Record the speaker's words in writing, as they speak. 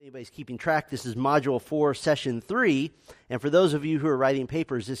anybody's keeping track, this is Module 4, Session 3, and for those of you who are writing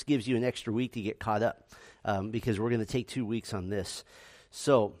papers, this gives you an extra week to get caught up, because we're going to take 2 weeks on this.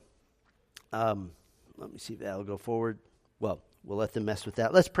 So, let me see if that'll go forward. Well, we'll let them mess with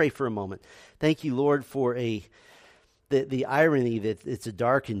that. Let's pray for a moment. Thank you, Lord, for the irony that it's a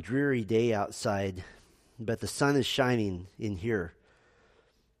dark and dreary day outside, but the sun is shining in here.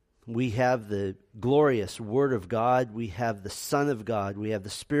 We have the glorious Word of God. We have the Son of God. We have the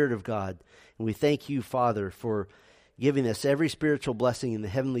Spirit of God. And we thank you, Father, for giving us every spiritual blessing in the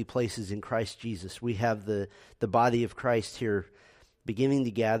heavenly places in Christ Jesus. We have the body of Christ here beginning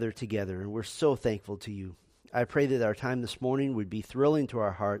to gather together, and we're so thankful to you. I pray that our time this morning would be thrilling to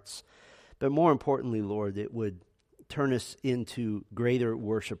our hearts, but more importantly, Lord, it would turn us into greater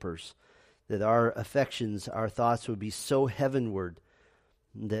worshipers, that our affections, our thoughts would be so heavenward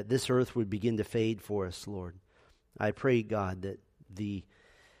that this earth would begin to fade for us, Lord. I pray, God, that the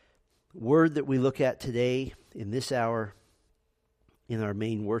word that we look at today, in this hour, in our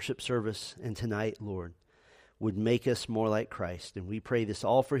main worship service, and tonight, Lord, would make us more like Christ. And we pray this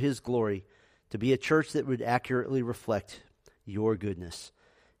all for His glory, to be a church that would accurately reflect your goodness.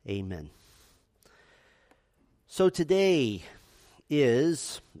 Amen. So today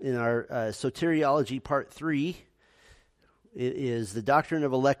is, in our Soteriology Part 3, it is the doctrine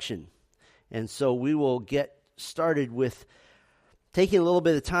of election. And so we will get started with taking a little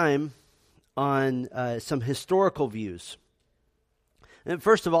bit of time on some historical views. And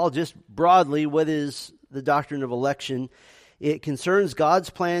first of all, just broadly, what is the doctrine of election? It concerns God's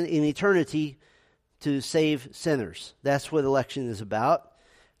plan in eternity to save sinners. That's what election is about.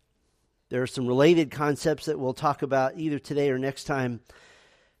 There are some related concepts that we'll talk about either today or next time.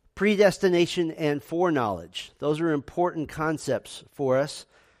 Predestination and foreknowledge. Those are important concepts for us.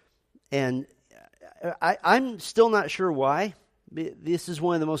 And I'm still not sure why. This is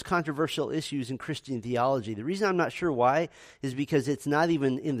one of the most controversial issues in Christian theology. The reason I'm not sure why is because it's not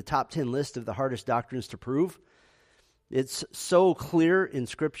even in the top 10 list of the hardest doctrines to prove. It's so clear in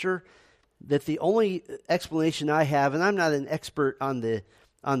Scripture that the only explanation I have, and I'm not an expert on the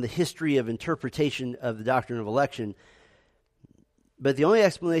history of interpretation of the doctrine of election, but the only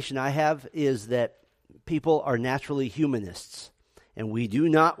explanation I have is that people are naturally humanists, and we do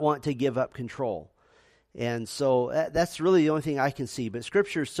not want to give up control. And so that's really the only thing I can see. But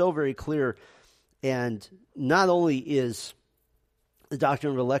Scripture is so very clear, and not only is the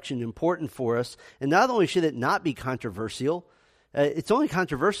doctrine of election important for us, and not only should it not be controversial, it's only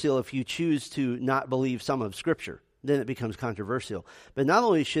controversial if you choose to not believe some of Scripture. Then it becomes controversial. But not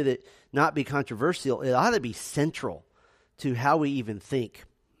only should it not be controversial, it ought to be central to how we even think.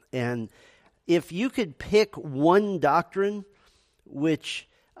 And if you could pick one doctrine which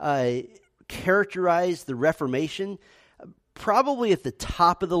characterized the Reformation, probably at the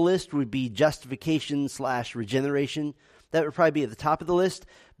top of the list would be justification/regeneration. That would probably be at the top of the list.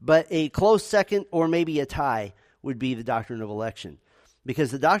 But a close second, or maybe a tie, would be the doctrine of election. Because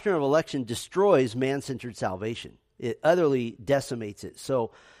the doctrine of election destroys man-centered salvation. It utterly decimates it.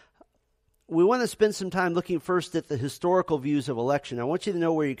 So we want to spend some time looking first at the historical views of election. I want you to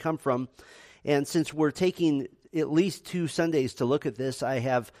know where you come from. And since we're taking at least 2 Sundays to look at this, I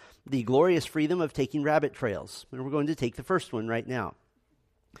have the glorious freedom of taking rabbit trails. And we're going to take the first one right now.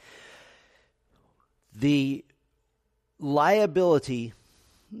 The liability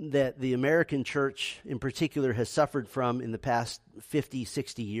that the American church in particular has suffered from in the past 50,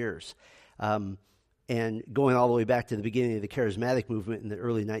 60 years, and going all the way back to the beginning of the charismatic movement in the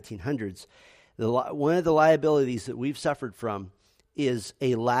early 1900s, one of the liabilities that we've suffered from is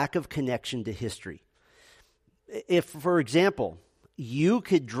a lack of connection to history. If, for example, you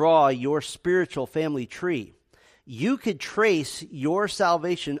could draw your spiritual family tree, you could trace your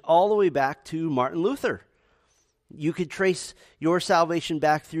salvation all the way back to Martin Luther. You could trace your salvation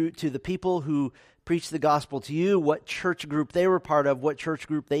back through to the people who preached the gospel to you, what church group they were part of, what church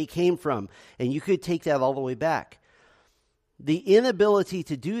group they came from, and you could take that all the way back. The inability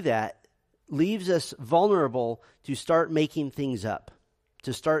to do that leaves us vulnerable to start making things up,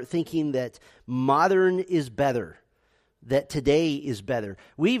 to start thinking that modern is better, that today is better.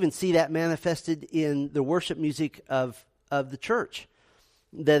 We even see that manifested in the worship music of the church.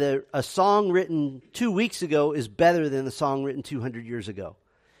 That a song written 2 weeks ago is better than a song written 200 years ago.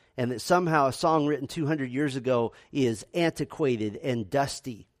 And that somehow a song written 200 years ago is antiquated and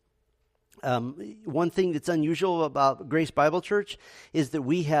dusty. One thing that's unusual about Grace Bible Church is that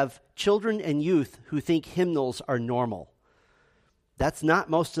we have children and youth who think hymnals are normal. That's not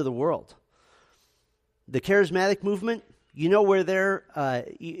most of the world. The charismatic movement, you know where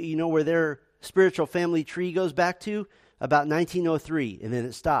their spiritual family tree goes back to? about 1903, and then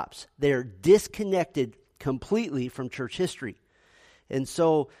it stops. They're disconnected completely from church history. And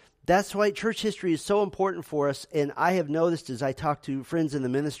so that's why church history is so important for us. And I have noticed as I talk to friends in the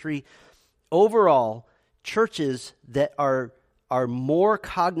ministry, overall, churches that are more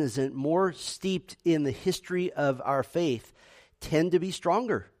cognizant, more steeped in the history of our faith tend to be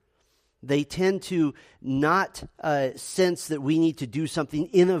stronger. They tend to not sense that we need to do something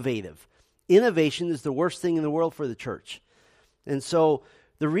innovative. Innovation is the worst thing in the world for the church. And so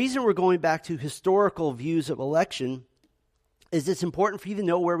the reason we're going back to historical views of election is it's important for you to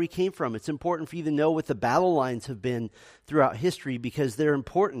know where we came from. It's important for you to know what the battle lines have been throughout history because they're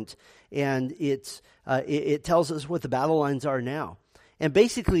important. And it tells us what the battle lines are now. And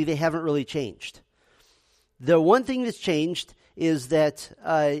basically, they haven't really changed. The one thing that's changed is that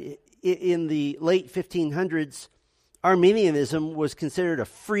in the late 1500s, Arminianism was considered a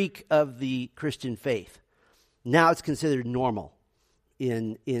freak of the Christian faith. Now it's considered normal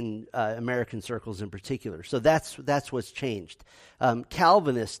in American circles in particular. So that's what's changed.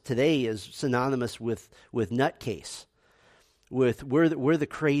 Calvinist today is synonymous with nutcase, with we're the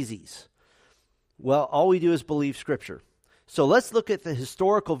crazies. Well, all we do is believe Scripture. So let's look at the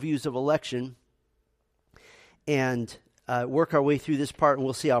historical views of election and work our way through this part, and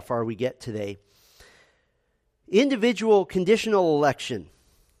we'll see how far we get today. Individual conditional election.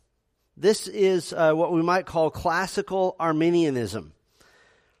 This is what we might call classical Arminianism.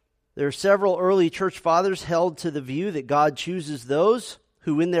 There are several early church fathers held to the view that God chooses those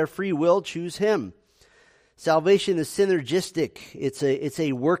who in their free will choose Him. Salvation is synergistic. It's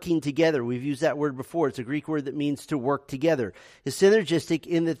a working together. We've used that word before. It's a Greek word that means to work together. It's synergistic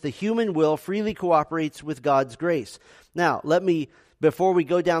in that the human will freely cooperates with God's grace. Now, before we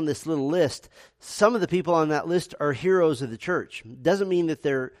go down this little list, some of the people on that list are heroes of the church. Doesn't mean that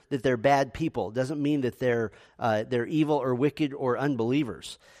they're bad people. Doesn't mean that they're evil or wicked or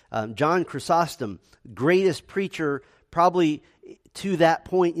unbelievers. John Chrysostom, greatest preacher probably to that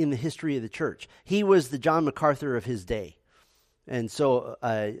point in the history of the church. He was the John MacArthur of his day, and so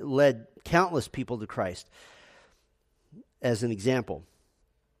led countless people to Christ as an example.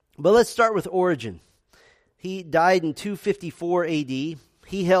 But let's start with Origen. He died in 254 A.D.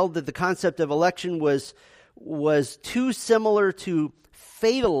 He held that the concept of election was too similar to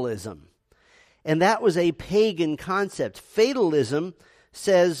fatalism, and that was a pagan concept. Fatalism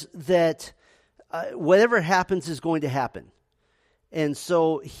says that whatever happens is going to happen. And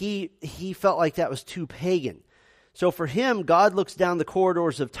so he felt like that was too pagan. So for him, God looks down the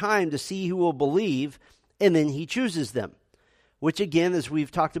corridors of time to see who will believe, and then He chooses them. Which again, as we've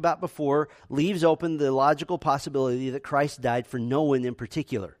talked about before, leaves open the logical possibility that Christ died for no one in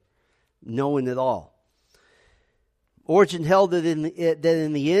particular. No one at all. Origen held that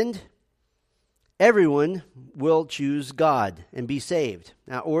in the end, everyone will choose God and be saved.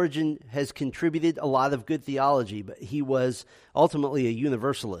 Now, Origen has contributed a lot of good theology, but he was ultimately a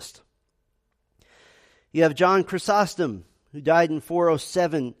universalist. You have John Chrysostom, who died in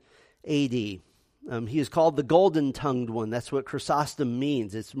 407 A.D., he is called the golden-tongued one. That's what Chrysostom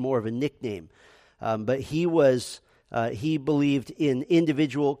means. It's more of a nickname. But he believed in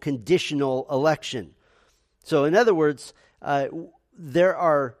individual conditional election. So in other words, there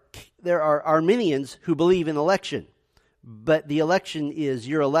are Arminians who believe in election, but the election is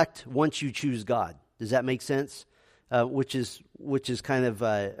you're elect once you choose God. Does that make sense? Which is kind of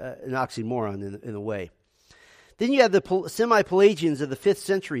an oxymoron in a way. Then you have the semi-Pelagians of the 5th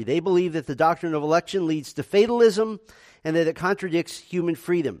century. They believe that the doctrine of election leads to fatalism and that it contradicts human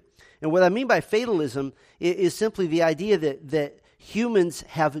freedom. And what I mean by fatalism is simply the idea that humans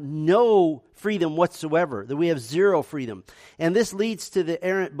have no freedom whatsoever, that we have zero freedom. And this leads to the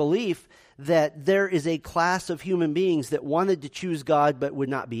errant belief that there is a class of human beings that wanted to choose God but would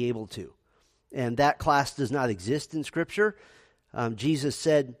not be able to. And that class does not exist in Scripture. Jesus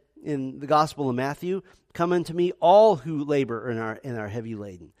said in the Gospel of Matthew, "Come unto me, all who labor and are heavy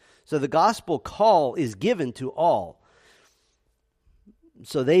laden." So the gospel call is given to all.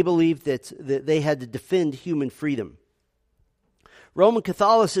 So they believed that they had to defend human freedom. Roman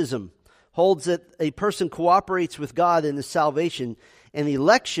Catholicism holds that a person cooperates with God in his salvation, and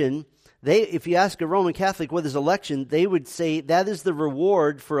election, if you ask a Roman Catholic what is election, they would say that is the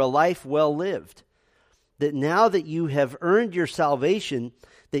reward for a life well lived. That now that you have earned your salvation,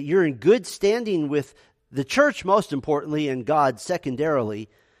 that you're in good standing with the church, most importantly, and God secondarily,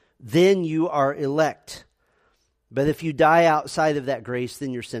 then you are elect. But if you die outside of that grace,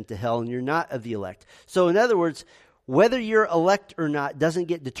 then you're sent to hell and you're not of the elect. So in other words, whether you're elect or not doesn't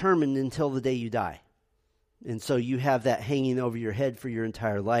get determined until the day you die. And so you have that hanging over your head for your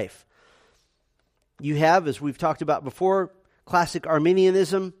entire life. You have, as we've talked about before, classic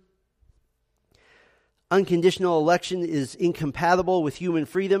Arminianism. Unconditional election is incompatible with human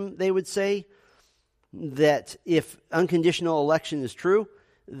freedom, they would say. That if unconditional election is true,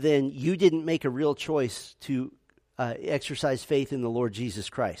 then you didn't make a real choice to exercise faith in the Lord Jesus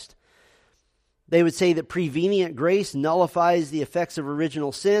Christ. They would say that prevenient grace nullifies the effects of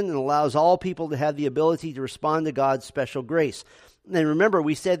original sin and allows all people to have the ability to respond to God's special grace. And remember,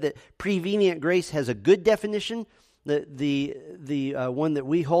 we said that prevenient grace has a good definition, the one that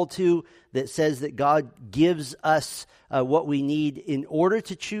we hold to that says that God gives us what we need in order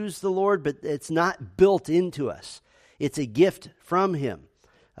to choose the Lord, but it's not built into us. It's a gift from Him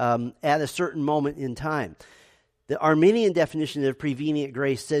at a certain moment in time. The Arminian definition of prevenient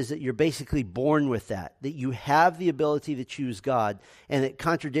grace says that you're basically born with that you have the ability to choose God, and it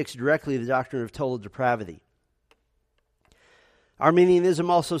contradicts directly the doctrine of total depravity.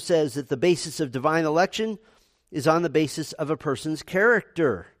 Arminianism also says that the basis of divine election is on the basis of a person's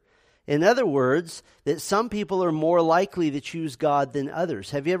character. In other words, that some people are more likely to choose God than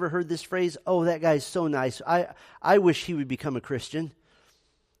others. Have you ever heard this phrase? Oh, that guy's so nice. I wish he would become a Christian.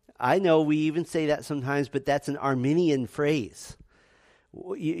 I know we even say that sometimes, but that's an Arminian phrase.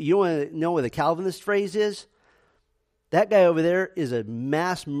 You want to know what a Calvinist phrase is? That guy over there is a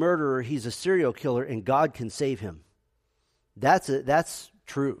mass murderer. He's a serial killer, and God can save him. That's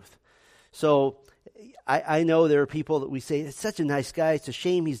truth. So I know there are people that we say, it's such a nice guy, it's a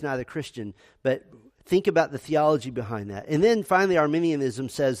shame he's not a Christian. But think about the theology behind that. And then finally, Arminianism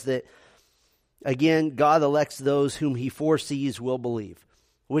says that, again, God elects those whom He foresees will believe,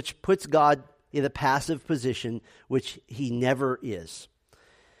 which puts God in a passive position, which He never is.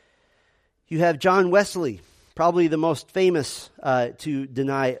 You have John Wesley, probably the most famous to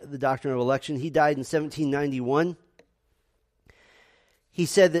deny the doctrine of election. He died in 1791. He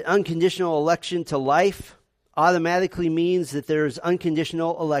said that unconditional election to life automatically means that there is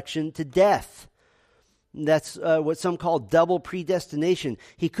unconditional election to death. That's what some call double predestination.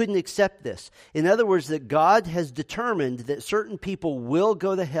 He couldn't accept this. In other words, that God has determined that certain people will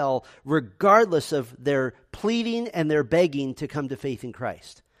go to hell regardless of their pleading and their begging to come to faith in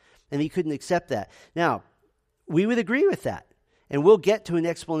Christ. And he couldn't accept that. Now, we would agree with that. And we'll get to an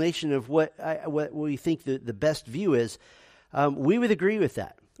explanation of what we think the best view is. We would agree with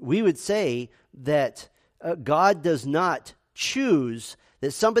that. We would say that God does not choose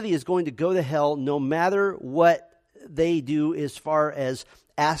that somebody is going to go to hell no matter what they do as far as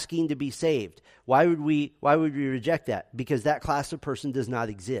asking to be saved. Why would we reject that? Because that class of person does not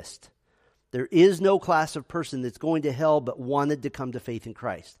exist. There is no class of person that's going to hell but wanted to come to faith in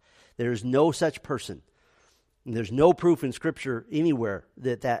Christ. There is no such person. And there's no proof in Scripture anywhere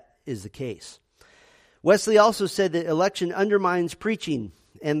that is the case. Wesley also said that election undermines preaching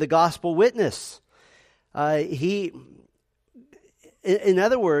and the gospel witness. In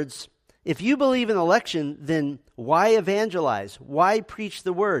other words, if you believe in election, then why evangelize? Why preach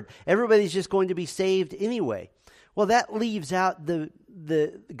the word? Everybody's just going to be saved anyway. Well, that leaves out the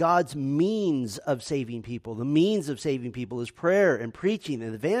God's means of saving people. The means of saving people is prayer and preaching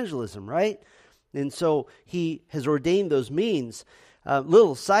and evangelism, right? And so He has ordained those means.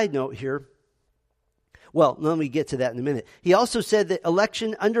 Little side note here. Well, let me get to that in a minute. He also said that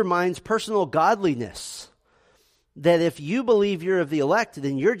election undermines personal godliness. That if you believe you're of the elect,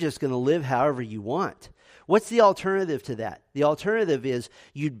 then you're just going to live however you want. What's the alternative to that? The alternative is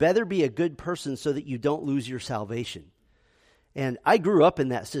you'd better be a good person so that you don't lose your salvation. And I grew up in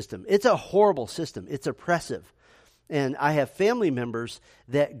that system. It's a horrible system. It's oppressive. And I have family members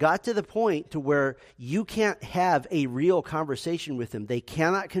that got to the point to where you can't have a real conversation with them. They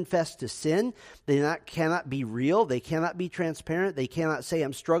cannot confess to sin. They cannot be real. They cannot be transparent. They cannot say,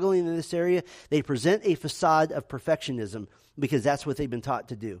 I'm struggling in this area. They present a facade of perfectionism because that's what they've been taught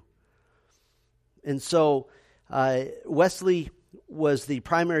to do. And so Wesley was the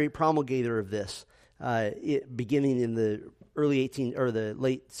primary promulgator of this, beginning in the the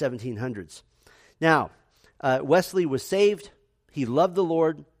late 1700s. Now, Wesley was saved. He loved the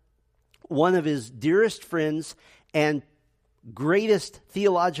Lord. One of his dearest friends and greatest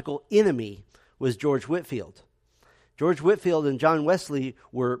theological enemy was George Whitefield. George Whitefield and John Wesley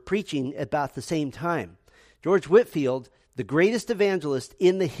were preaching about the same time. George Whitefield, the greatest evangelist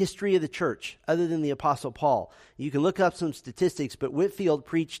in the history of the church, other than the Apostle Paul. You can look up some statistics, but Whitefield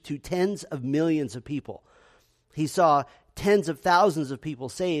preached to tens of millions of people. He saw tens of thousands of people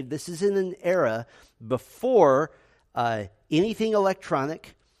saved. This is in an era before anything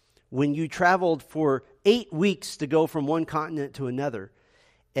electronic, when you traveled for 8 weeks to go from one continent to another,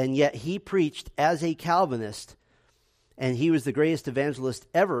 and yet he preached as a Calvinist, and he was the greatest evangelist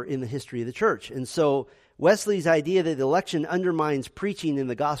ever in the history of the church. And so Wesley's idea that the election undermines preaching in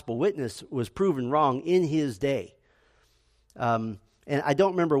the gospel witness was proven wrong in his day. And I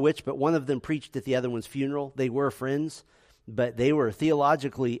don't remember which, but one of them preached at the other one's funeral. They were friends, but they were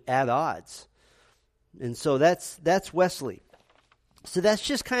theologically at odds. And so that's Wesley. So that's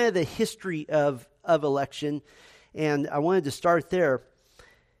just kind of the history of election, and I wanted to start there.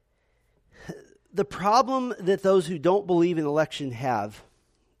 The problem that those who don't believe in election have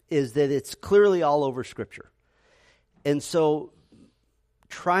is that it's clearly all over Scripture. And so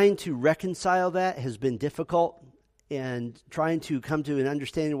trying to reconcile that has been difficult, and trying to come to an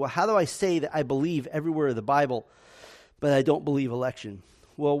understanding, well, how do I say that I believe everywhere in the Bible, but I don't believe election?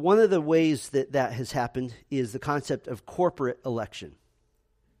 Well, one of the ways that that has happened is the concept of corporate election.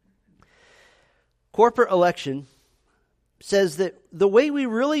 Corporate election says that the way we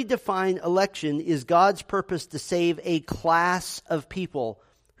really define election is God's purpose to save a class of people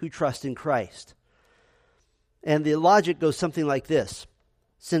who trust in Christ. And the logic goes something like this.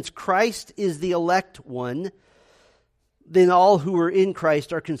 Since Christ is the elect one, then all who are in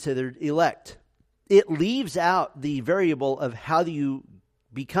Christ are considered elect. It leaves out the variable of how do you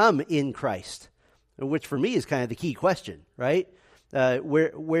become in Christ, which for me is kind of the key question, right?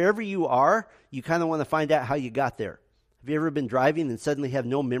 Wherever you are, you kind of want to find out how you got there. Have you ever been driving and suddenly have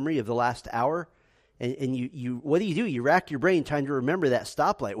no memory of the last hour? And you what do? You rack your brain trying to remember that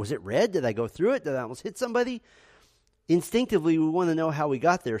stoplight. Was it red? Did I go through it? Did I almost hit somebody? Instinctively, we want to know how we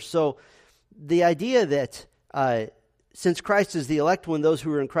got there. So the idea that since Christ is the elect one, those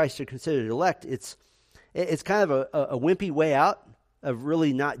who are in Christ are considered elect, it's kind of a wimpy way out of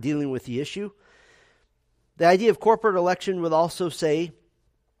really not dealing with the issue. The idea of corporate election would also say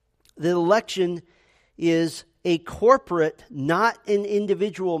that election is a corporate, not an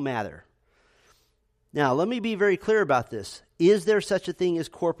individual matter. Now, let me be very clear about this. Is there such a thing as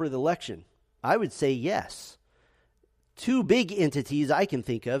corporate election? I would say yes. Two big entities I can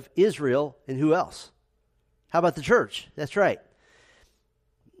think of, Israel and who else? How about the church? That's right.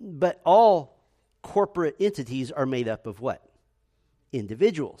 But all corporate entities are made up of what?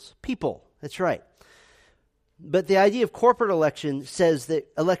 Individuals, people. That's right. But the idea of corporate election says that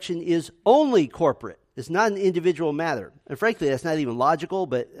election is only corporate. It's not an individual matter. And frankly, that's not even logical,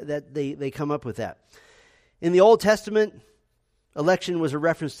 but that they come up with that. In the Old Testament, election was a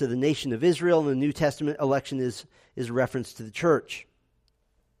reference to the nation of Israel. In the New Testament, election is a reference to the church.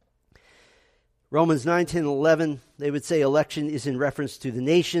 Romans 9, 10, and 11, they would say election is in reference to the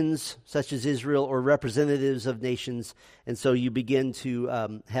nations, such as Israel, or representatives of nations. And so you begin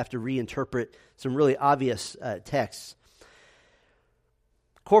to have to reinterpret some really obvious texts.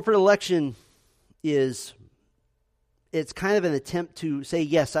 Corporate election it's kind of an attempt to say,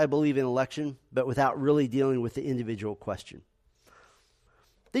 yes, I believe in election, but without really dealing with the individual question.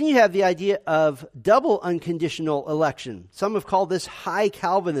 Then you have the idea of double unconditional election. Some have called this high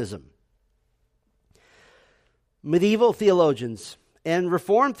Calvinism. Medieval theologians and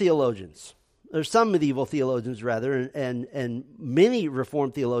Reformed theologians, or some medieval theologians rather, and many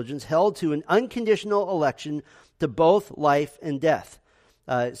Reformed theologians held to an unconditional election to both life and death.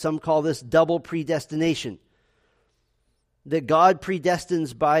 Some call this double predestination. That God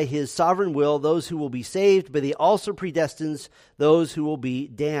predestines by his sovereign will those who will be saved, but he also predestines those who will be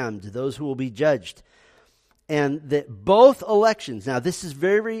damned, those who will be judged. And that both elections, now this is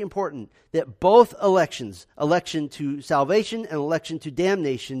very, very important, that both elections, election to salvation and election to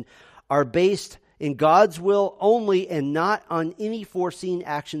damnation, are based in God's will only and not on any foreseen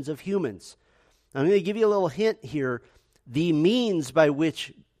actions of humans. I'm going to give you a little hint here. The means by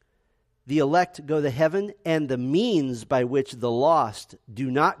which the elect go to heaven and the means by which the lost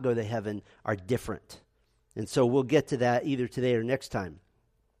do not go to heaven are different. And so we'll get to that either today or next time.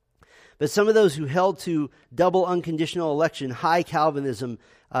 But some of those who held to double unconditional election, high Calvinism,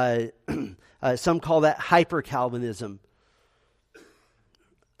 some call that hyper-Calvinism.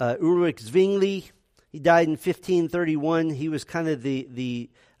 Ulrich Zwingli, he died in 1531. He was kind of the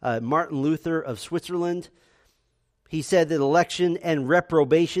Martin Luther of Switzerland. He said that election and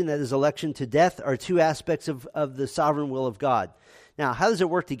reprobation, that is election to death, are two aspects of the sovereign will of God. Now, how does it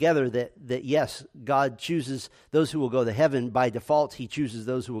work together that yes, God chooses those who will go to heaven. By default, he chooses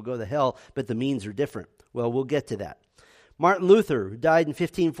those who will go to hell, but the means are different. Well, we'll get to that. Martin Luther, who died in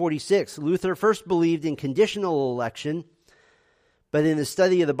 1546, Luther first believed in conditional election, but in the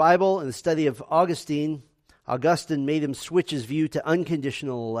study of the Bible and the study of Augustine made him switch his view to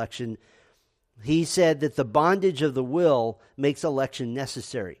unconditional election. He said that the bondage of the will makes election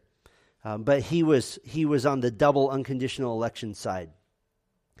necessary. But he was on the double unconditional election side.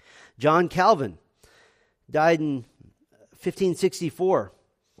 John Calvin died in 1564,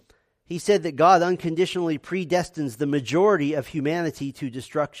 he said that God unconditionally predestines the majority of humanity to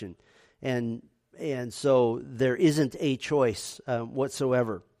destruction. And so there isn't a choice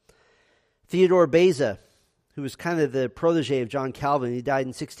whatsoever. Theodore Beza, who was kind of the protege of John Calvin, he died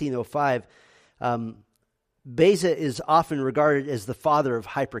in 1605. Beza is often regarded as the father of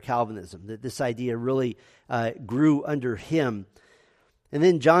hyper-Calvinism, that this idea really grew under him. And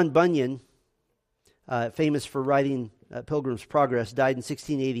then John Bunyan, famous for writing Pilgrim's Progress, died in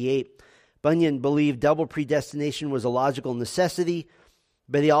 1688. Bunyan believed double predestination was a logical necessity,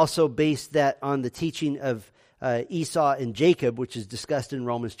 but he also based that on the teaching of Esau and Jacob, which is discussed in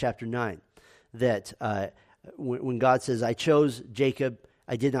Romans chapter 9, that when God says, I chose Jacob,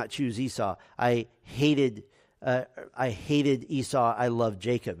 I did not choose Esau. I hated Esau, I loved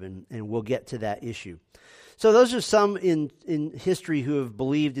Jacob, and we'll get to that issue. So those are some in history who have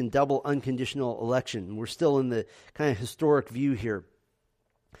believed in double unconditional election. We're still in the kind of historic view here.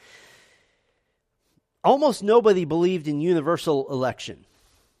 Almost nobody believed in universal election.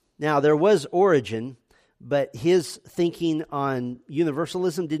 Now, there was Origen, but his thinking on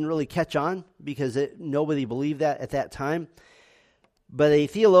universalism didn't really catch on because nobody believed that at that time. But a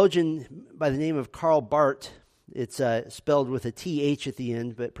theologian by the name of Karl Barth, it's spelled with a TH at the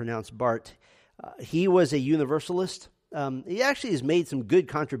end, but pronounced Barth, he was a universalist. He actually has made some good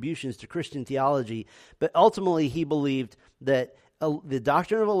contributions to Christian theology, but ultimately he believed that the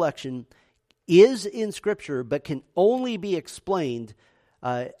doctrine of election is in Scripture, but can only be explained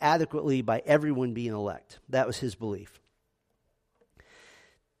adequately by everyone being elect. That was his belief.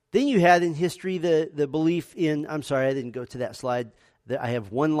 Then you had in history the belief in, I'm sorry, I didn't go to that slide. I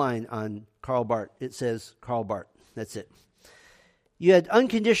have one line on Karl Barth. It says Karl Barth. That's it. You had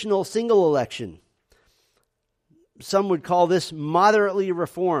unconditional single election. Some would call this moderately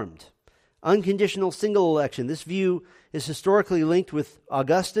reformed. Unconditional single election. This view is historically linked with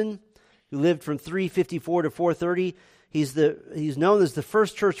Augustine, who lived from 354 to 430. He's known as the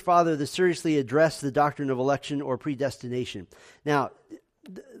first church father that seriously addressed the doctrine of election or predestination. Now,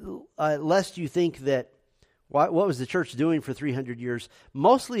 lest you think that what was the church doing for 300 years?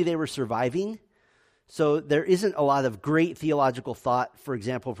 Mostly they were surviving. So there isn't a lot of great theological thought, for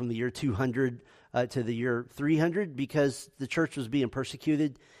example, from the year 200 to the year 300, because the church was being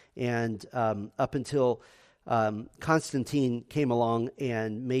persecuted, and up until Constantine came along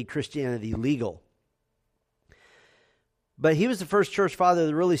and made Christianity legal. But he was the first church father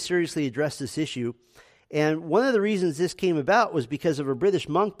that really seriously addressed this issue. And one of the reasons this came about was because of a British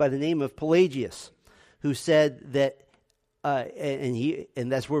monk by the name of Pelagius, who said that,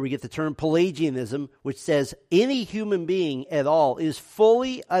 and that's where we get the term Pelagianism, which says any human being at all is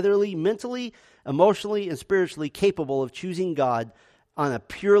fully, utterly, mentally, emotionally, and spiritually capable of choosing God on a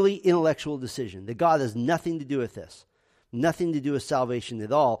purely intellectual decision. That God has nothing to do with this, nothing to do with salvation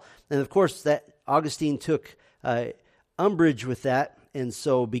at all. And of course, that Augustine took umbrage with that, and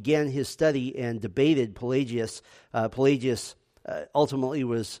so began his study and debated Pelagius. Pelagius ultimately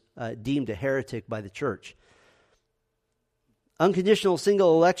was deemed a heretic by the church. Unconditional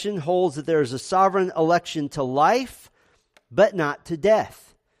single election holds that there is a sovereign election to life, but not to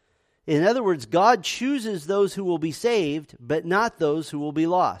death. In other words, God chooses those who will be saved, but not those who will be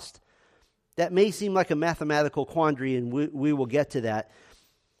lost. That may seem like a mathematical quandary, and we will get to that.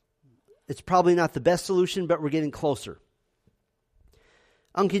 It's probably not the best solution, but we're getting closer.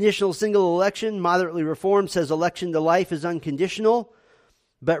 Unconditional single election, moderately reformed, says election to life is unconditional,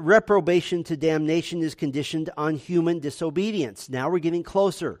 but reprobation to damnation is conditioned on human disobedience. Now we're getting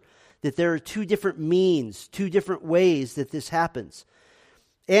closer, that there are two different means, two different ways that this happens.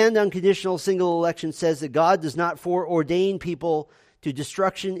 And unconditional single election says that God does not foreordain people to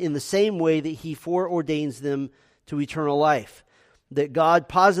destruction in the same way that he foreordains them to eternal life. That God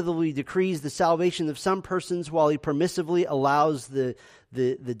positively decrees the salvation of some persons while he permissively allows the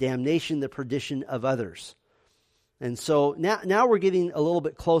damnation, the perdition of others. And so now we're getting a little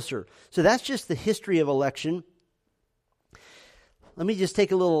bit closer. So that's just the history of election. Let me just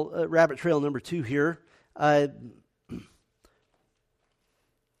take a little rabbit trail number 2 here. The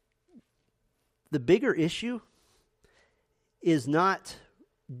bigger issue is not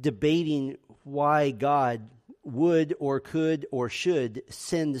debating why God would or could or should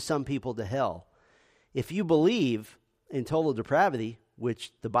send some people to hell. If you believe in total depravity,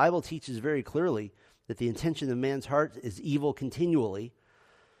 which the Bible teaches very clearly, that the intention of man's heart is evil continually,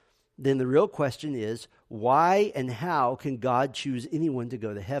 then the real question is, why and how can God choose anyone to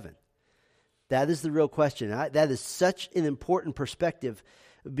go to heaven? That is the real question. That is such an important perspective,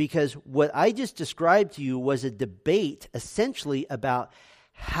 because what I just described to you was a debate essentially about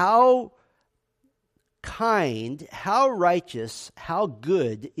how kind, how righteous, how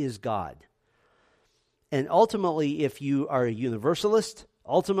good is God? And ultimately, if you are a universalist,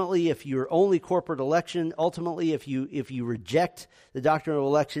 ultimately, if you're only corporate election, ultimately, if you reject the doctrine of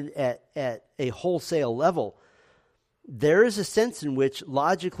election at a wholesale level, there is a sense in which,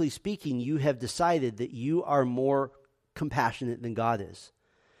 logically speaking, you have decided that you are more compassionate than God is.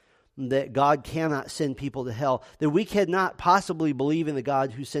 That God cannot send people to hell. That we cannot possibly believe in the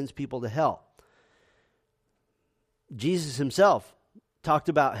God who sends people to hell. Jesus himself talked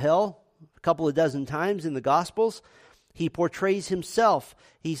about hell a couple of dozen times in the Gospels. He portrays himself.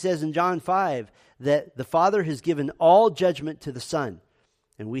 He says in John 5 that the Father has given all judgment to the Son.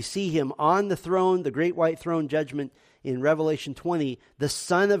 And we see him on the throne, the great white throne judgment in Revelation 20, the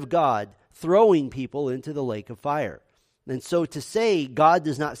Son of God throwing people into the lake of fire. And so to say God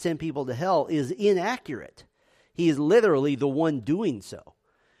does not send people to hell is inaccurate. He is literally the one doing so.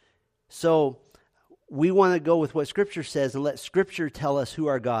 So we want to go with what Scripture says and let Scripture tell us who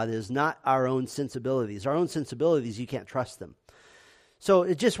our God is, not our own sensibilities. Our own sensibilities, you can't trust them. So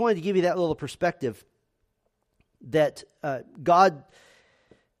I just wanted to give you that little perspective that God,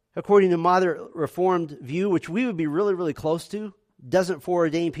 according to moderate Reformed view, which we would be really, really close to, doesn't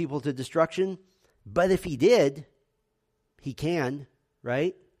foreordain people to destruction. But if he did, he can,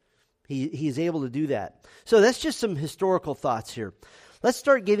 right? He is able to do that. So that's just some historical thoughts here. Let's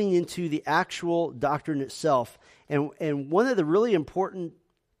start getting into the actual doctrine itself. And one of the really important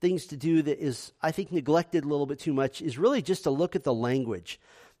things to do that is, I think, neglected a little bit too much is really just to look at the language,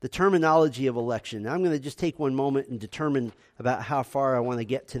 the terminology of election. Now, I'm going to just take one moment and determine about how far I want to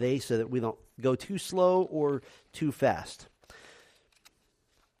get today so that we don't go too slow or too fast.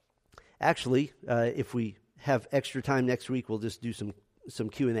 Actually, if we have extra time next week, we'll just do some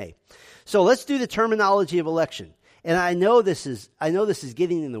Q&A. So let's do the terminology of election. And I know this is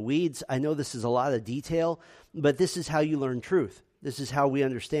getting in the weeds. I know this is a lot of detail, but this is how you learn truth. This is how we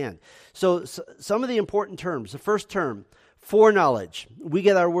understand. So some of the important terms. The first term, foreknowledge. We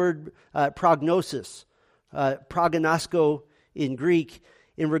get our word prognosis, prognosko in Greek.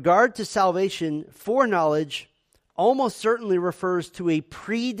 In regard to salvation, foreknowledge almost certainly refers to a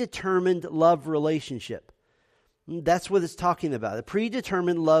predetermined love relationship. That's what it's talking about, a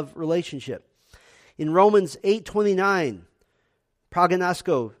predetermined love relationship. In Romans 8:29,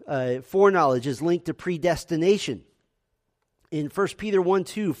 prognosko, foreknowledge, is linked to predestination. In 1 Peter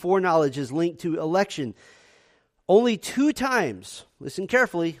 1:2, foreknowledge is linked to election. Only 2 times, listen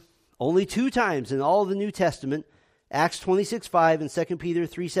carefully, only 2 times in all of the New Testament, Acts 26:5 and 2 Peter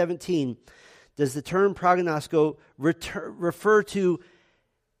 3:17, does the term prognosko refer to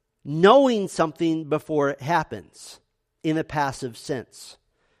knowing something before it happens in a passive sense.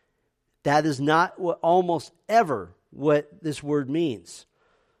 That is not almost ever what this word means.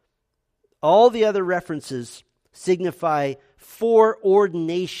 All the other references signify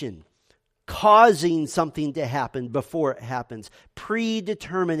foreordination, causing something to happen before it happens,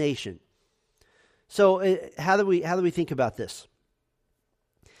 predetermination. So how do we think about this?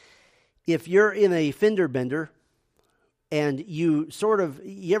 If you're in a fender bender and you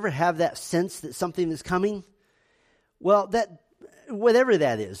ever have that sense that something is coming? Well, whatever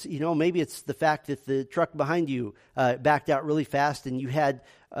that is, maybe it's the fact that the truck behind you backed out really fast and you had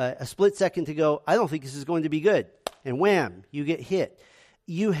a split second to go, I don't think this is going to be good. And wham, you get hit.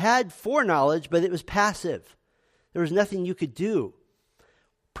 You had foreknowledge, but it was passive. There was nothing you could do.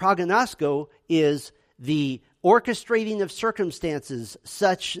 Prognosko is the orchestrating of circumstances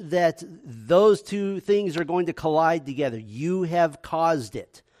such that those two things are going to collide together. You have caused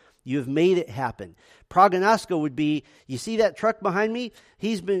it. You have made it happen. Prognosko would be, you see that truck behind me?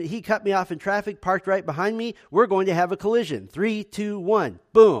 He cut me off in traffic, parked right behind me. We're going to have a collision. 3, 2, 1.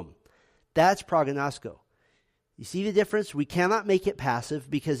 Boom. That's prognosko. You see the difference? We cannot make it passive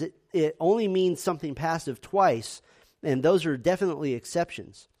because it only means something passive twice, and those are definitely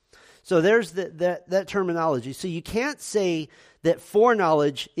exceptions. So there's that terminology. So you can't say that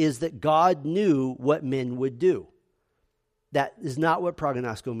foreknowledge is that God knew what men would do. That is not what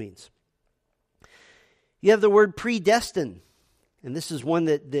prognosko means. You have the word predestined, and this is one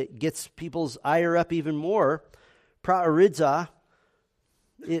that gets people's ire up even more. Praorizo,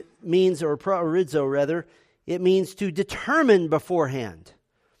 it means, or praorizo rather, it means to determine beforehand.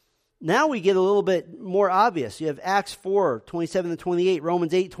 Now we get a little bit more obvious. You have Acts 4:27 and 28,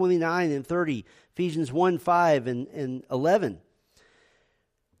 Romans 8:29 and 30, Ephesians 1:5 and 11.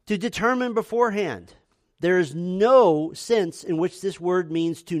 To determine beforehand. There is no sense in which this word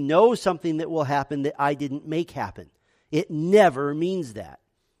means to know something that will happen that I didn't make happen. It never means that.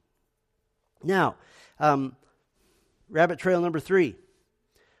 Now, rabbit trail number 3.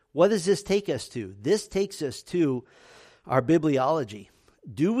 What does this take us to? This takes us to our bibliology.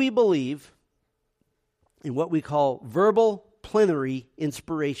 Do we believe in what we call verbal plenary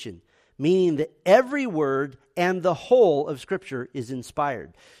inspiration, meaning that every word and the whole of Scripture is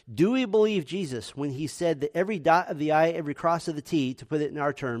inspired? Do we believe Jesus when he said that every dot of the I, every cross of the T, to put it in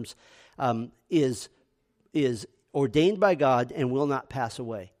our terms, is ordained by God and will not pass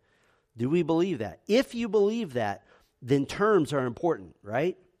away? Do we believe that? If you believe that, then terms are important,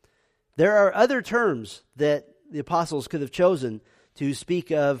 right? There are other terms that the apostles could have chosen to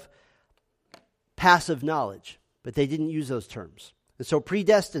speak of passive knowledge, but they didn't use those terms. And so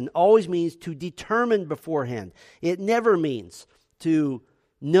predestined always means to determine beforehand. It never means to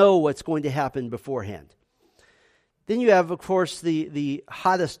know what's going to happen beforehand. Then you have, of course, the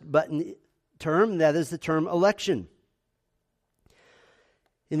hottest button term, that is the term election.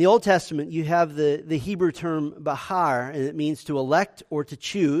 In the Old Testament, you have the Hebrew term bahar, and it means to elect or to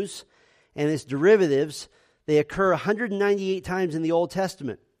choose, and its derivatives, they occur 198 times in the Old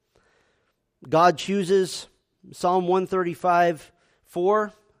Testament. God chooses, Psalm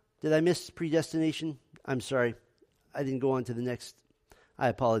 135:4. Did I miss predestination? I'm sorry. I didn't go on to the next. I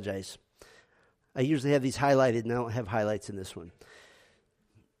apologize. I usually have these highlighted, and I don't have highlights in this one.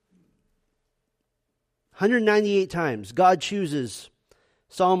 198 times, God chooses,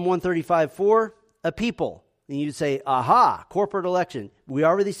 Psalm 135:4, a people. And you'd say, aha, corporate election. We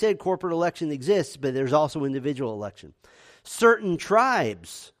already said corporate election exists, but there's also individual election. Certain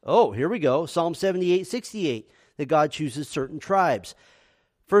tribes. Oh, here we go. Psalm 78:68, that God chooses certain tribes.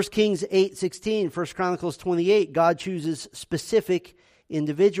 1 Kings 8:16, 1 Chronicles 28, God chooses specific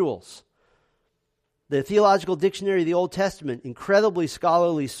individuals. The Theological Dictionary of the Old Testament, incredibly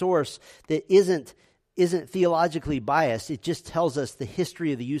scholarly source that isn't theologically biased. It just tells us the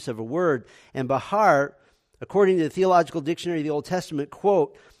history of the use of a word. And bahar, according to the Theological Dictionary of the Old Testament,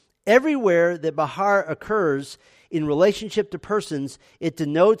 quote, everywhere that bahar occurs in relationship to persons, it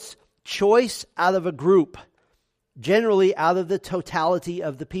denotes choice out of a group, generally out of the totality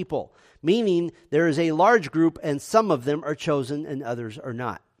of the people, meaning there is a large group and some of them are chosen and others are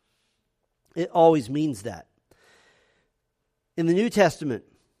not. It always means that. In the New Testament,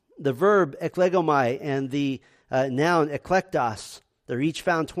 the verb eklegomai and the noun eklektos, they're each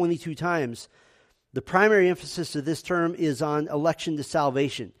found 22 times. The primary emphasis of this term is on election to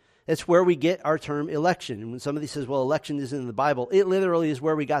salvation. That's where we get our term election. And when somebody says, well, election isn't in the Bible, it literally is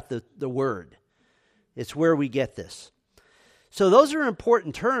where we got the word. It's where we get this. So those are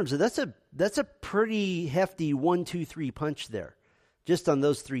important terms. And that's a pretty hefty 1, 2, 3 punch there, just on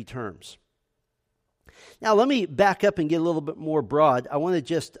those three terms. Now, let me back up and get a little bit more broad. I want to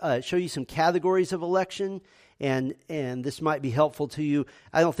just show you some categories of election, and this might be helpful to you.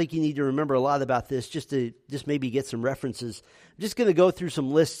 I don't think you need to remember a lot about this, just maybe get some references. I'm just going to go through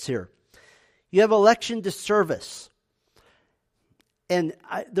some lists here. You have election to service. And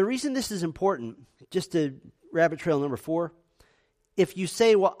the reason this is important, just to rabbit trail number 4, if you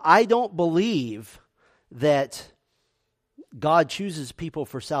say, well, I don't believe that God chooses people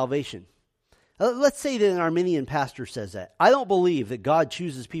for salvation. Let's say that an Arminian pastor says that. I don't believe that God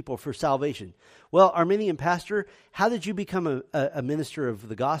chooses people for salvation. Well, Arminian pastor, how did you become a minister of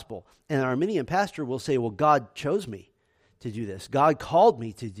the gospel? And an Arminian pastor will say, well, God chose me to do this. God called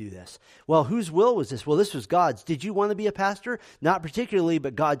me to do this. Well, whose will was this? Well, this was God's. Did you want to be a pastor? Not particularly,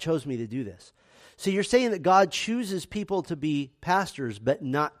 but God chose me to do this. So you're saying that God chooses people to be pastors, but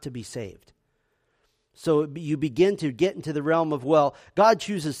not to be saved. So you begin to get into the realm of, well, God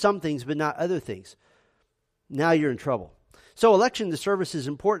chooses some things, but not other things. Now you're in trouble. So election to service is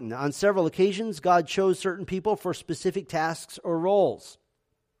important. On several occasions, God chose certain people for specific tasks or roles.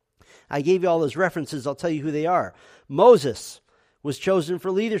 I gave you all those references. I'll tell you who they are. Moses was chosen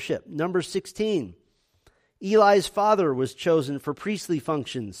for leadership. Numbers 16. Eli's father was chosen for priestly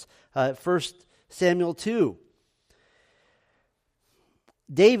functions. 1 Samuel 2.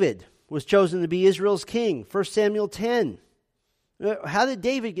 David was chosen to be Israel's king. 1 Samuel 10. How did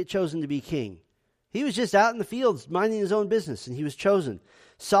David get chosen to be king? He was just out in the fields minding his own business, and he was chosen.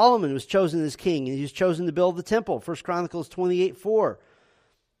 Solomon was chosen as king, and he was chosen to build the temple. 1 Chronicles 28:4.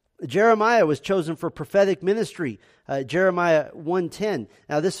 Jeremiah was chosen for prophetic ministry. Jeremiah 1:10.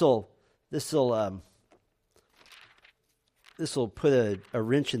 Now this will put a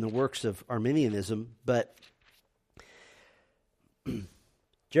wrench in the works of Arminianism, but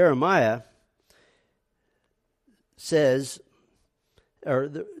Jeremiah says,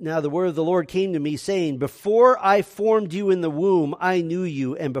 now the word of the Lord came to me saying, before I formed you in the womb, I knew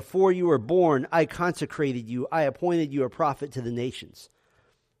you, and before you were born, I consecrated you. I appointed you a prophet to the nations.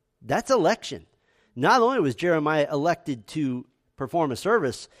 That's election. Not only was Jeremiah elected to perform a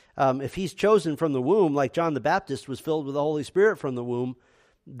service. If he's chosen from the womb, like John the Baptist was filled with the Holy Spirit from the womb,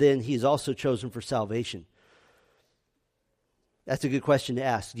 then he's also chosen for salvation. That's a good question to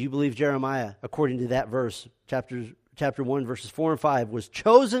ask. Do you believe Jeremiah, according to that verse, chapter 1, verses 4 and 5, was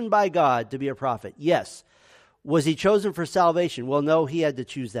chosen by God to be a prophet? Yes. Was he chosen for salvation? Well, no, he had to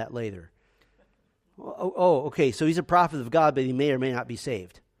choose that later. Okay, so he's a prophet of God, but he may or may not be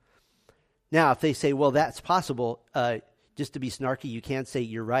saved. Now, if they say, well, that's possible, just to be snarky, you can't say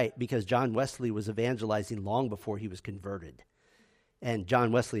you're right, because John Wesley was evangelizing long before he was converted. And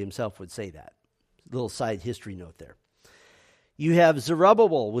John Wesley himself would say that. Little side history note there. You have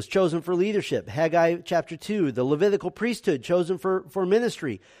Zerubbabel was chosen for leadership. Haggai chapter 2, the Levitical priesthood chosen for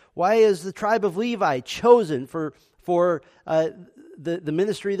ministry. Why is the tribe of Levi chosen for the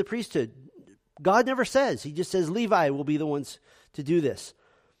ministry of the priesthood? God never says. He just says Levi will be the ones to do this.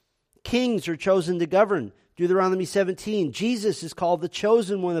 Kings are chosen to govern. Deuteronomy 17. Jesus is called the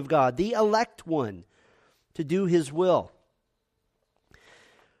chosen one of God, the elect one, to do his will.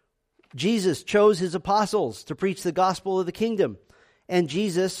 Jesus chose his apostles to preach the gospel of the kingdom. And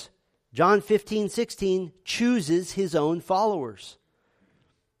Jesus, John 15:16, chooses his own followers.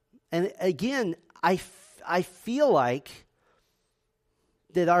 And again, I feel like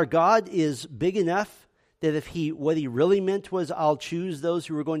that our God is big enough that if what he really meant was, I'll choose those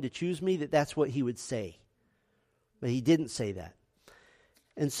who are going to choose me, that's what he would say. But he didn't say that.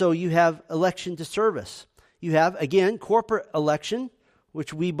 And so you have election to service. You have, again, corporate election,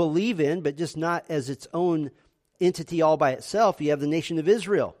 which we believe in, but just not as its own entity all by itself. You have the nation of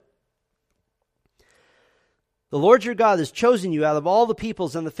Israel. The Lord your God has chosen you out of all the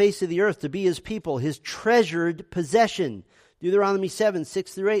peoples on the face of the earth to be his people, his treasured possession. Deuteronomy 7,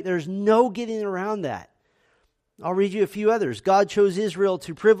 6 through 8. There's no getting around that. I'll read you a few others. God chose Israel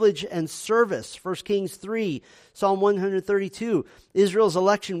to privilege and service. 1 Kings 3, Psalm 132. Israel's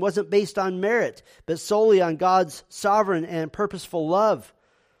election wasn't based on merit, but solely on God's sovereign and purposeful love.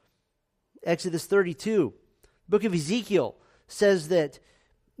 Exodus 32. The book of Ezekiel says that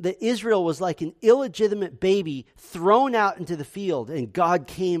Israel was like an illegitimate baby thrown out into the field, and God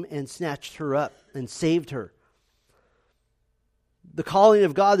came and snatched her up and saved her. The calling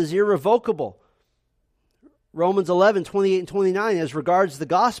of God is irrevocable. Romans 11, 28 and 29, as regards the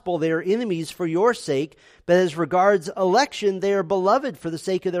gospel, they are enemies for your sake, but as regards election, they are beloved for the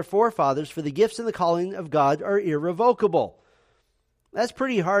sake of their forefathers, for the gifts and the calling of God are irrevocable. That's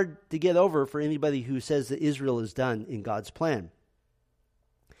pretty hard to get over for anybody who says that Israel is done in God's plan.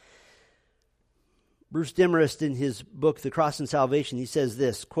 Bruce Demarest, in his book, The Cross and Salvation, he says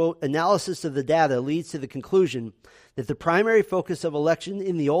this, quote, analysis of the data leads to the conclusion that the primary focus of election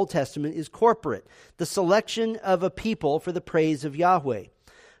in the Old Testament is corporate, the selection of a people for the praise of Yahweh.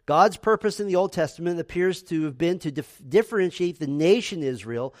 God's purpose in the Old Testament appears to have been to differentiate the nation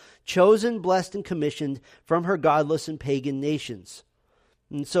Israel, chosen, blessed, and commissioned from her godless and pagan nations.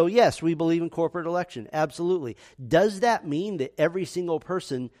 And so, yes, we believe in corporate election, absolutely. Does that mean that every single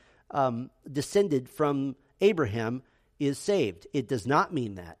person descended from Abraham is saved? It does not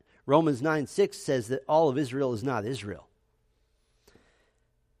mean that. Romans 9:6 says that all of Israel is not Israel.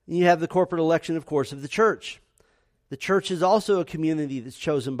 And you have the corporate election, of course, of the church. The church is also a community that's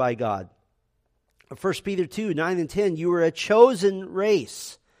chosen by God. 1 Peter 2, 9 and 10, you are a chosen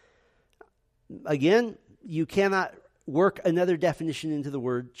race. Again, you cannot work another definition into the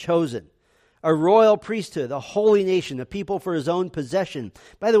word chosen. A royal priesthood, a holy nation, a people for his own possession.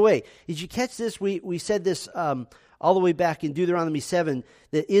 By the way, did you catch this? We said this all the way back in Deuteronomy 7,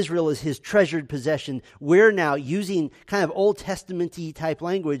 that Israel is his treasured possession. We're now using kind of Old Testament-y type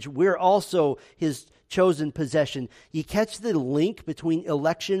language. We're also his chosen possession. You catch the link between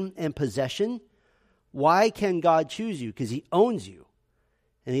election and possession? Why can God choose you? Because he owns you.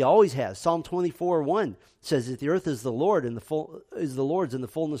 And he always has. Psalm 24:1 says that the earth is the Lord and is the Lord's and the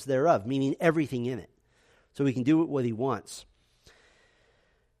fullness thereof, meaning everything in it. So he can do what he wants.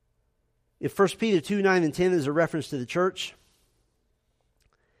 If 1 Peter 2, 9 and 10 is a reference to the church,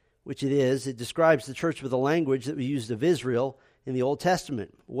 which it is, it describes the church with a language that we used of Israel in the Old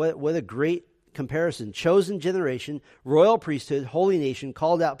Testament. What a great comparison. Chosen generation, royal priesthood, holy nation,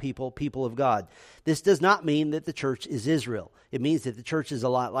 called out people, people of God. This does not mean that the church is Israel. It means that the church is a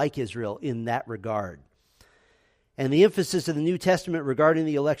lot like Israel in that regard. And the emphasis of the New Testament regarding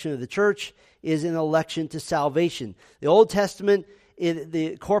the election of the church is an election to salvation. The Old Testament,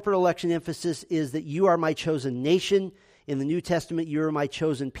 the corporate election emphasis is that you are my chosen nation. In the New Testament, you are my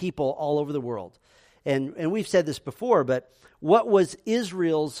chosen people all over the world. And we've said this before, but what was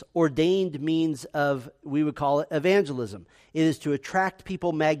Israel's ordained means of, we would call it, evangelism? It is to attract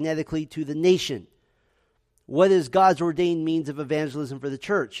people magnetically to the nation. What is God's ordained means of evangelism for the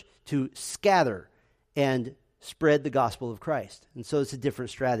church? To scatter and spread the gospel of Christ. And so it's a different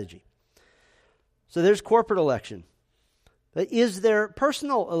strategy. So there's corporate election. But is there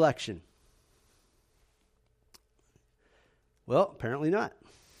personal election? Well, apparently not.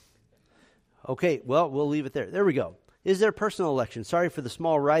 Okay, well, we'll leave it there. There we go. Is there personal election? Sorry for the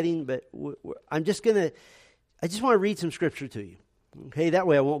small writing, but I just want to read some scripture to you. Okay, that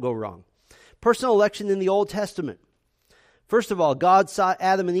way I won't go wrong. Personal election in the Old Testament. First of all, God sought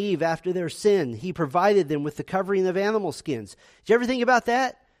Adam and Eve after their sin. He provided them with the covering of animal skins. Did you ever think about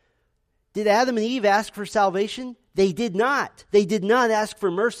that? Did Adam and Eve ask for salvation? They did not. They did not ask for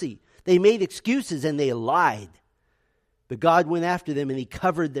mercy. They made excuses and they lied. But God went after them and he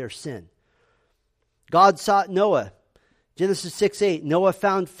covered their sin. God sought Noah. Genesis 6:8. Noah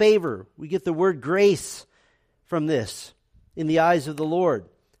found favor. We get the word grace from this in the eyes of the Lord.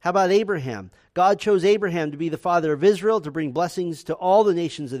 How about Abraham? God chose Abraham to be the father of Israel, to bring blessings to all the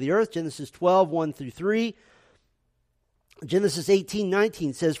nations of the earth. Genesis 12:1-3. Genesis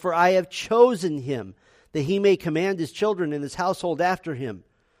 18:19 says, For I have chosen him, that he may command his children and his household after him.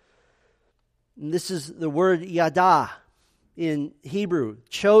 And this is the word yada in Hebrew,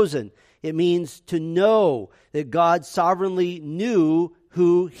 chosen. It means to know that God sovereignly knew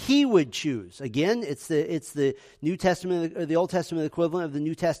who he would choose. Again, it's the New Testament, or the Old Testament equivalent of the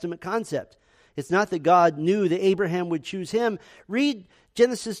New Testament concept. It's not that God knew that Abraham would choose him. Read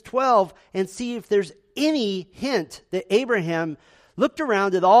Genesis 12 and see if there's any hint that Abraham looked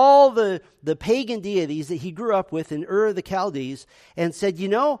around at all the pagan deities that he grew up with in Ur of the Chaldees and said,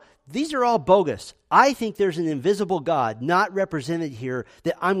 these are all bogus. I think there's an invisible God not represented here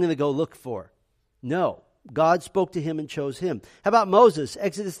that I'm going to go look for. No. God spoke to him and chose him. How about Moses?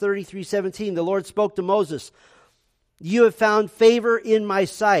 Exodus 33:17. The Lord spoke to Moses. You have found favor in my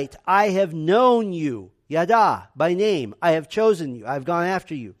sight. I have known you, yada, by name. I have chosen you. I have gone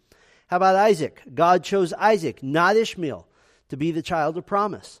after you. How about Isaac? God chose Isaac, not Ishmael, to be the child of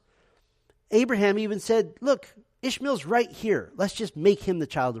promise. Abraham even said, look, Ishmael's right here. Let's just make him the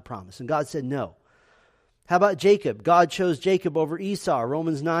child of promise. And God said no. How about Jacob? God chose Jacob over Esau.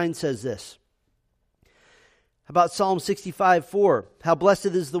 Romans 9 says this. How about Psalm 65:4? How blessed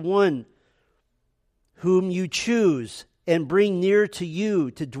is the one whom you choose and bring near to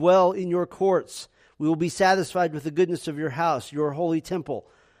you to dwell in your courts. We will be satisfied with the goodness of your house, your holy temple.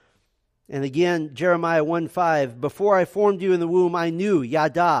 And again, Jeremiah 1:5, before I formed you in the womb, I knew,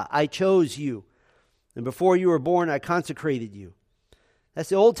 yada, I chose you. And before you were born, I consecrated you. That's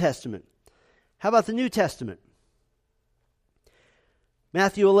the Old Testament. How about the New Testament?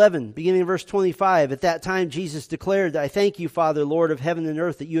 Matthew 11, beginning in verse 25. At that time, Jesus declared, I thank you, Father, Lord of heaven and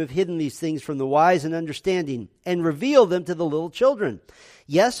earth, that you have hidden these things from the wise and understanding and revealed them to the little children.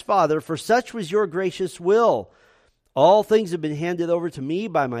 Yes, Father, for such was your gracious will. All things have been handed over to me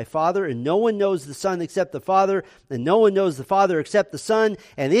by my Father, and no one knows the Son except the Father, and no one knows the Father except the Son,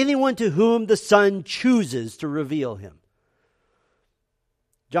 and anyone to whom the Son chooses to reveal him.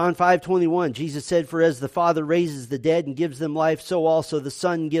 John 5:21, Jesus said, for as the Father raises the dead and gives them life, so also the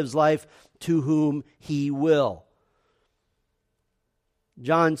Son gives life to whom he will.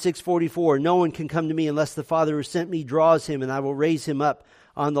 John 6:44, no one can come to me unless the Father who sent me draws him, and I will raise him up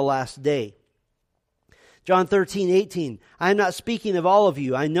on the last day. John 13:18, I am not speaking of all of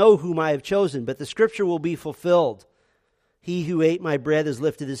you. I know whom I have chosen, but the scripture will be fulfilled. He who ate my bread has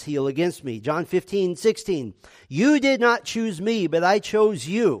lifted his heel against me. John 15:16, you did not choose me, but I chose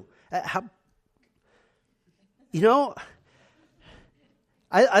you. I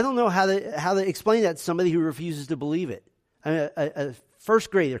don't know how to explain that to somebody who refuses to believe it. A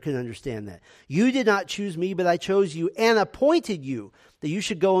first grader can understand that. You did not choose me, but I chose you and appointed you that you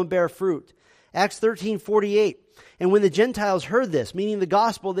should go and bear fruit. Acts 13:48. And when the Gentiles heard this, meaning the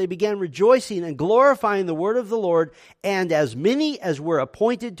gospel, they began rejoicing and glorifying the word of the Lord, and as many as were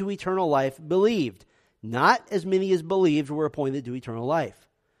appointed to eternal life believed. Not as many as believed were appointed to eternal life.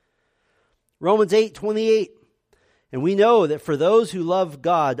 Romans 8:28. And we know that for those who love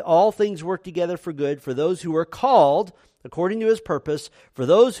God, all things work together for good, for those who are called according to his purpose, for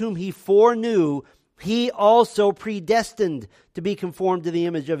those whom he foreknew, he also predestined to be conformed to the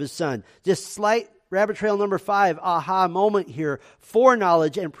image of his Son. Just slight rabbit trail number 5, aha moment here.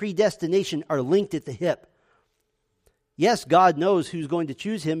 Foreknowledge and predestination are linked at the hip. Yes, God knows who's going to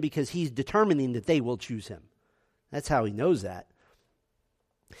choose him because he's determining that they will choose him. That's how he knows that.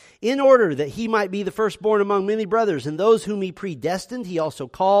 In order that he might be the firstborn among many brothers, and those whom he predestined, he also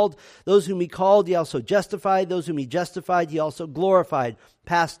called. Those whom he called, he also justified. Those whom he justified, he also glorified.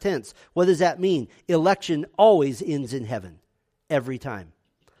 Past tense. What does that mean? Election always ends in heaven. Every time.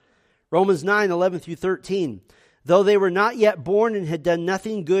 Romans 9:11 through 13. Though they were not yet born and had done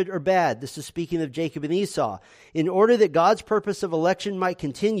nothing good or bad, this is speaking of Jacob and Esau, in order that God's purpose of election might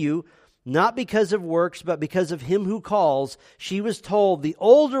continue, not because of works, but because of him who calls, she was told, the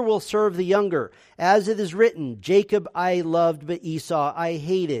older will serve the younger. As it is written, Jacob I loved, but Esau I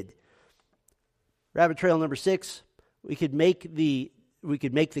hated. Rabbit trail number 6, we could make the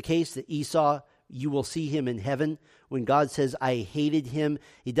case that Esau, you will see him in heaven. When God says, I hated him,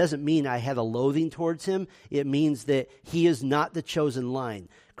 it doesn't mean I had a loathing towards him. It means that he is not the chosen line.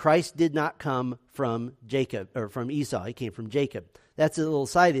 Christ did not come from Jacob, or from Esau. He came from Jacob. That's a little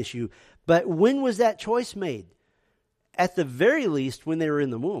side issue. But when was that choice made? At the very least, when they were in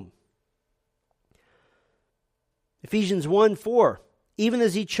the womb. Ephesians 1:4, even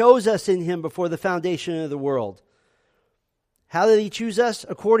as he chose us in him before the foundation of the world. How did he choose us?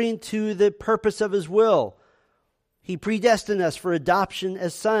 According to the purpose of his will. He predestined us for adoption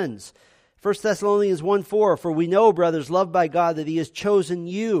as sons. 1 Thessalonians 1:4, for we know, brothers, loved by God, that he has chosen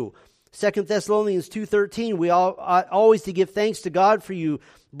you. 2 Thessalonians 2:13, we ought always to give thanks to God for you,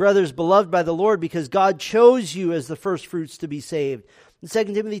 brothers, beloved by the Lord, because God chose you as the first fruits to be saved. In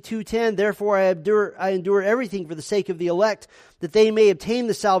 2 Timothy 2:10, therefore I endure everything for the sake of the elect, that they may obtain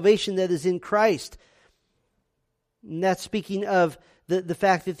the salvation that is in Christ. And that's speaking of the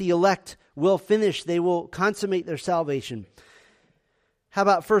fact that the elect will finish, they will consummate their salvation. How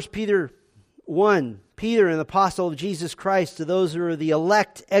about 1 Peter 1? Peter, an apostle of Jesus Christ, to those who are the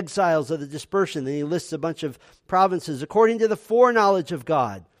elect exiles of the dispersion. Then he lists a bunch of provinces according to the foreknowledge of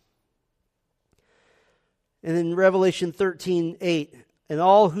God. And in Revelation 13:8, and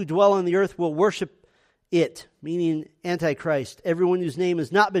all who dwell on the earth will worship it, meaning Antichrist, everyone whose name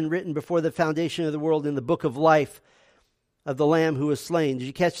has not been written before the foundation of the world in the book of life of the Lamb who was slain. Did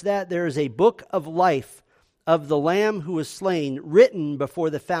you catch that? There is a book of life of the Lamb who was slain, written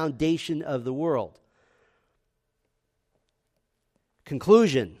before the foundation of the world.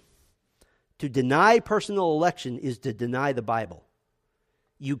 Conclusion: to deny personal election is to deny the Bible.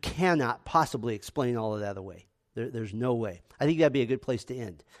 You cannot possibly explain all of that away. There's no way. I think that'd be a good place to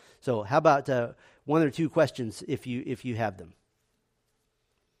end. So how about one or two questions if you have them?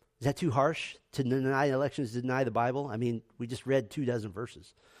 Is that too harsh? To deny elections, to deny the Bible? I mean, we just read 24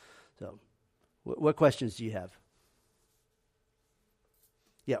 verses. So what questions do you have?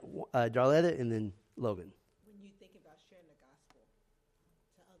 Yeah, Darletta and then Logan. When you think about sharing the gospel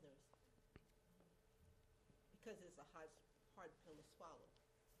to others, because it's a hard pill to swallow,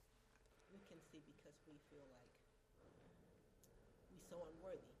 we can see because we feel like we're so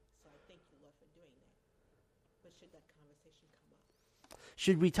unworthy. So I thank you, Lord, for doing that. But should that conversation come up?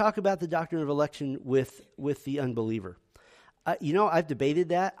 Should we talk about the doctrine of election with the unbeliever? I've debated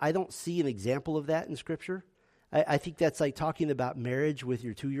that. I don't see an example of that in Scripture. I think that's like talking about marriage with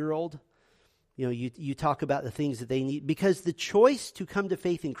your 2-year-old. You talk about the things that they need. Because the choice to come to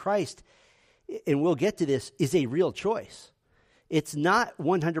faith in Christ, and we'll get to this, is a real choice. It's not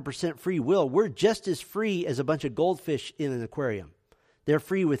 100% free will. We're just as free as a bunch of goldfish in an aquarium. They're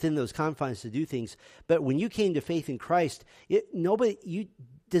free within those confines to do things. But when you came to faith in Christ,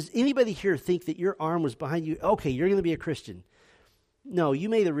 does anybody here think that your arm was behind you? Okay, you're going to be a Christian. No, you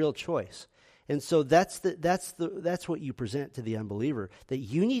made a real choice. And so that's what you present to the unbeliever, that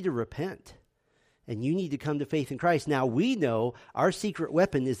you need to repent and you need to come to faith in Christ. Now we know our secret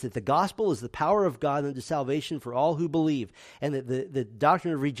weapon is that the gospel is the power of God unto salvation for all who believe. And that the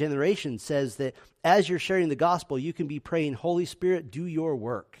doctrine of regeneration says that as you're sharing the gospel, you can be praying, Holy Spirit, do your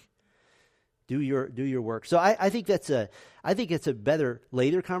work. Do your work. So I think it's a better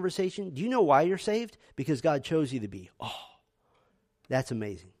later conversation. Do you know why you're saved? Because God chose you to be. Oh, that's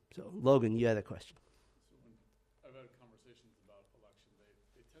amazing. So Logan, you had a question. So I've had conversations about election.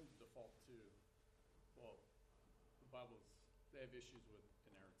 They tend to default to, the Bible, they have issues with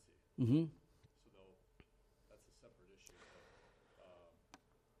inerrancy. Mm-hmm. So that's a separate issue. Let's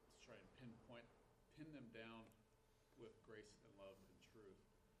try and pin them down with grace and love and truth.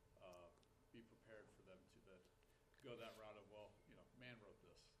 Be prepared for them to go that route of, man wrote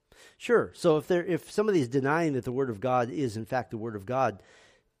this. Sure. So if somebody's denying that the Word of God is in fact the Word of God,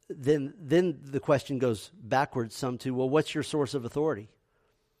 then the question goes backwards some to, what's your source of authority?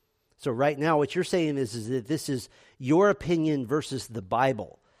 So right now what you're saying is that this is your opinion versus the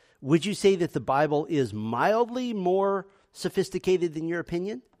Bible. Would you say that the Bible is mildly more sophisticated than your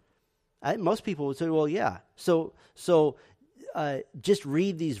opinion? Most people would say, yeah. So just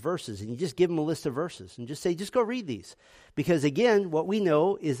read these verses, and you just give them a list of verses and just say, just go read these. Because again, what we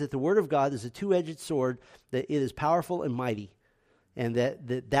know is that the Word of God is a two-edged sword, that it is powerful and mighty, and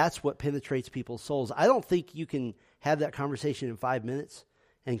that's what penetrates people's souls. I don't think you can have that conversation in 5 minutes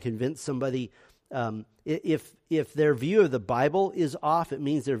and convince somebody. If their view of the Bible is off, it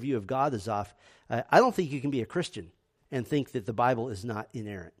means their view of God is off. I don't think you can be a Christian and think that the Bible is not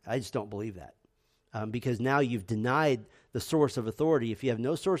inerrant. I just don't believe that. Because now you've denied the source of authority. If you have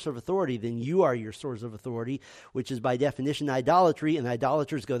no source of authority, then you are your source of authority, which is by definition idolatry, and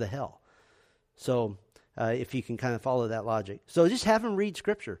idolaters go to hell. So if you can kind of follow that logic. So just have them read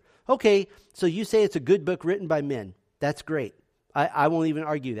Scripture. Okay, so you say it's a good book written by men. That's great. I won't even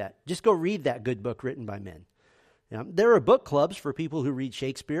argue that. Just go read that good book written by men. There are book clubs for people who read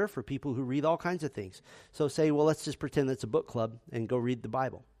Shakespeare, for people who read all kinds of things. So say, well, let's just pretend it's a book club and go read the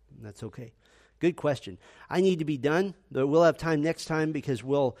Bible. That's okay. Good question. I need to be done. We'll have time next time because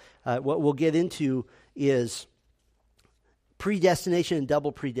what we'll get into is predestination and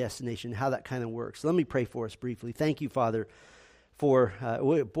double predestination, how that kind of works. Let me pray for us briefly. Thank you, Father, for,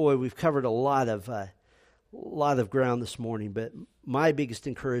 we've covered a lot of ground this morning, but my biggest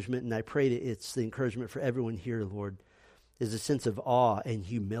encouragement, and I pray that it's the encouragement for everyone here, Lord, is a sense of awe and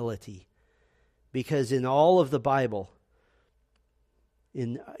humility. Because in all of the Bible,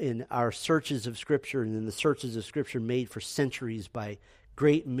 in our searches of Scripture and in the searches of Scripture made for centuries by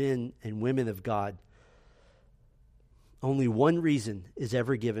great men and women of God, only one reason is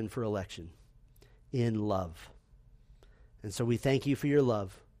ever given for election: in love. And so we thank you for your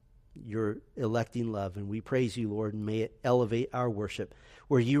love, your electing love, and we praise you, Lord, and may it elevate our worship,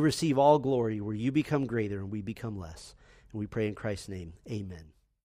 where you receive all glory, where you become greater and we become less. And we pray in Christ's name, amen.